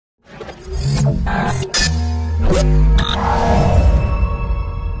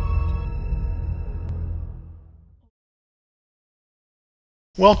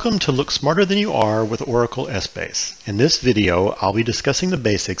Welcome to Look Smarter Than You Are with Oracle Essbase. In this video, I'll be discussing the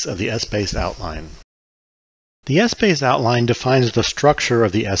basics of the Essbase outline. The Essbase outline defines the structure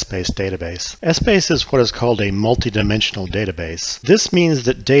of the Essbase database. Essbase is what is called a multidimensional database. This means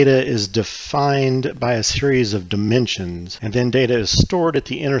that data is defined by a series of dimensions, and then data is stored at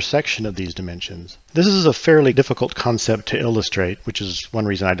the intersection of these dimensions. This is a fairly difficult concept to illustrate, which is one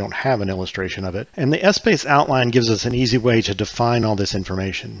reason I don't have an illustration of it. And the Essbase outline gives us an easy way to define all this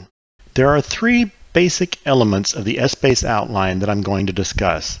information. There are three basic elements of the Essbase outline that I'm going to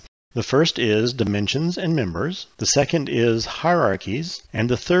discuss. The first is dimensions and members, the second is hierarchies, and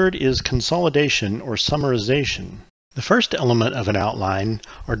the third is consolidation or summarization. The first element of an outline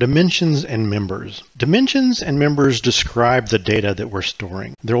are dimensions and members. Dimensions and members describe the data that we're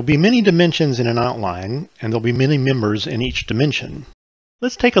storing. There will be many dimensions in an outline, and there will be many members in each dimension.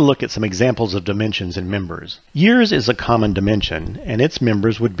 Let's take a look at some examples of dimensions and members. Years is a common dimension, and its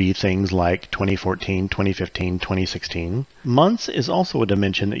members would be things like 2014, 2015, 2016. Months is also a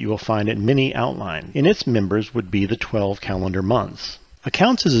dimension that you will find in many outlines, and its members would be the 12 calendar months.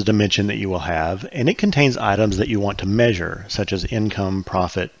 Accounts is a dimension that you will have, and it contains items that you want to measure, such as income,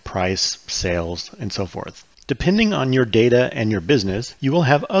 profit, price, sales, and so forth. Depending on your data and your business, you will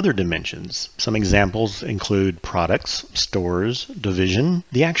have other dimensions. Some examples include products, stores, division.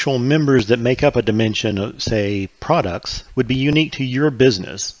 The actual members that make up a dimension of, say, products, would be unique to your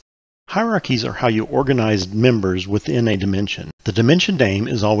business. Hierarchies are how you organize members within a dimension. The dimension name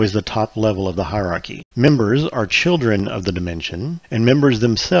is always the top level of the hierarchy. Members are children of the dimension, and members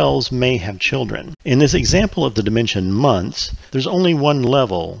themselves may have children. In this example of the dimension months, there's only one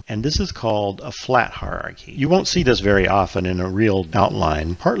level, and this is called a flat hierarchy. You won't see this very often in a real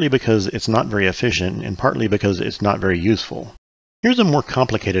outline, partly because it's not very efficient, and partly because it's not very useful. Here's a more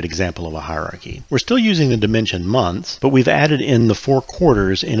complicated example of a hierarchy. We're still using the dimension months, but we've added in the 4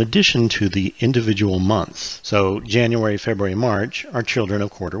 quarters in addition to the individual months. So January, February, March are children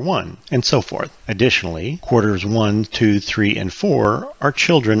of quarter 1, and so forth. Additionally, quarters 1, 2, 3, and 4 are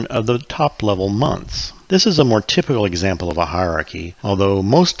children of the top level months. This is a more typical example of a hierarchy, although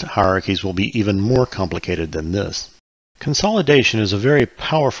most hierarchies will be even more complicated than this. Consolidation is a very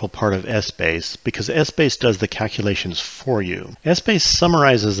powerful part of Essbase because Essbase does the calculations for you. Essbase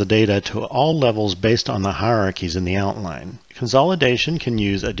summarizes the data to all levels based on the hierarchies in the outline. Consolidation can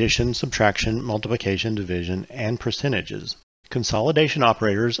use addition, subtraction, multiplication, division, and percentages. Consolidation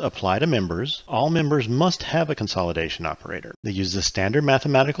operators apply to members. All members must have a consolidation operator. They use the standard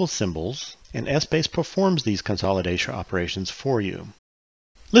mathematical symbols, and Essbase performs these consolidation operations for you.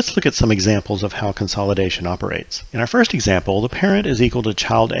 Let's look at some examples of how consolidation operates. In our first example, the parent is equal to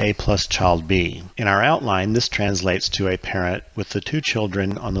child A plus child B. In our outline, this translates to a parent with the 2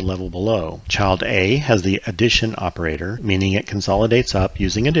 children on the level below. Child A has the addition operator, meaning it consolidates up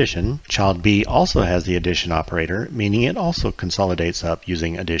using addition. Child B also has the addition operator, meaning it also consolidates up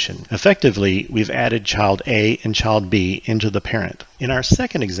using addition. Effectively, we've added child A and child B into the parent. In our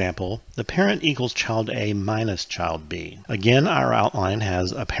second example, the parent equals child A minus child B. Again, our outline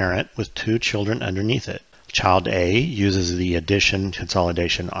has a parent with 2 children underneath it. Child A uses the addition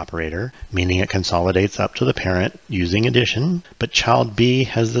consolidation operator, meaning it consolidates up to the parent using addition, but child B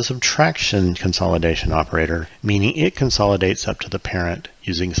has the subtraction consolidation operator, meaning it consolidates up to the parent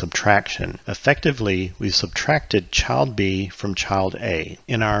using subtraction. Effectively, we've subtracted child B from child A.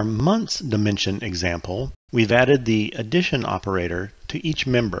 In our months dimension example, we've added the addition operator to each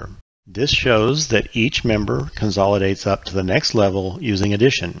member. This shows that each member consolidates up to the next level using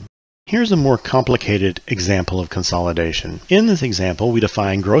addition. Here's a more complicated example of consolidation. In this example, we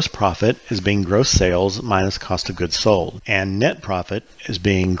define gross profit as being gross sales minus cost of goods sold, and net profit as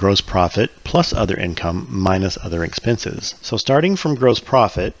being gross profit plus other income minus other expenses. So starting from gross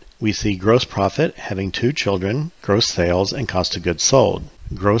profit, we see gross profit having 2 children, gross sales, and cost of goods sold.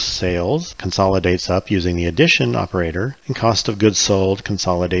 Gross sales consolidates up using the addition operator, and cost of goods sold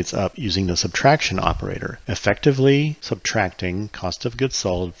consolidates up using the subtraction operator, effectively subtracting cost of goods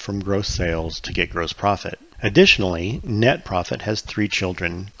sold from gross sales to get gross profit. Additionally, net profit has 3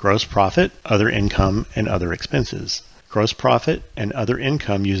 children: gross profit, other income, and other expenses. Gross profit and other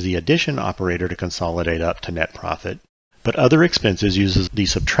income use the addition operator to consolidate up to net profit, but other expenses uses the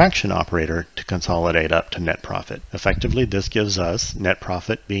subtraction operator to consolidate up to net profit. Effectively, this gives us net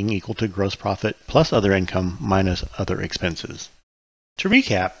profit being equal to gross profit plus other income minus other expenses. To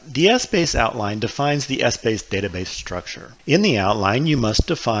recap, the Essbase outline defines the Essbase database structure. In the outline, you must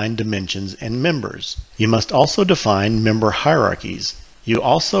define dimensions and members. You must also define member hierarchies. You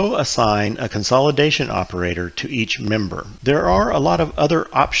also assign a consolidation operator to each member. There are a lot of other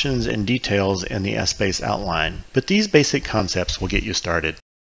options and details in the Essbase outline, but these basic concepts will get you started.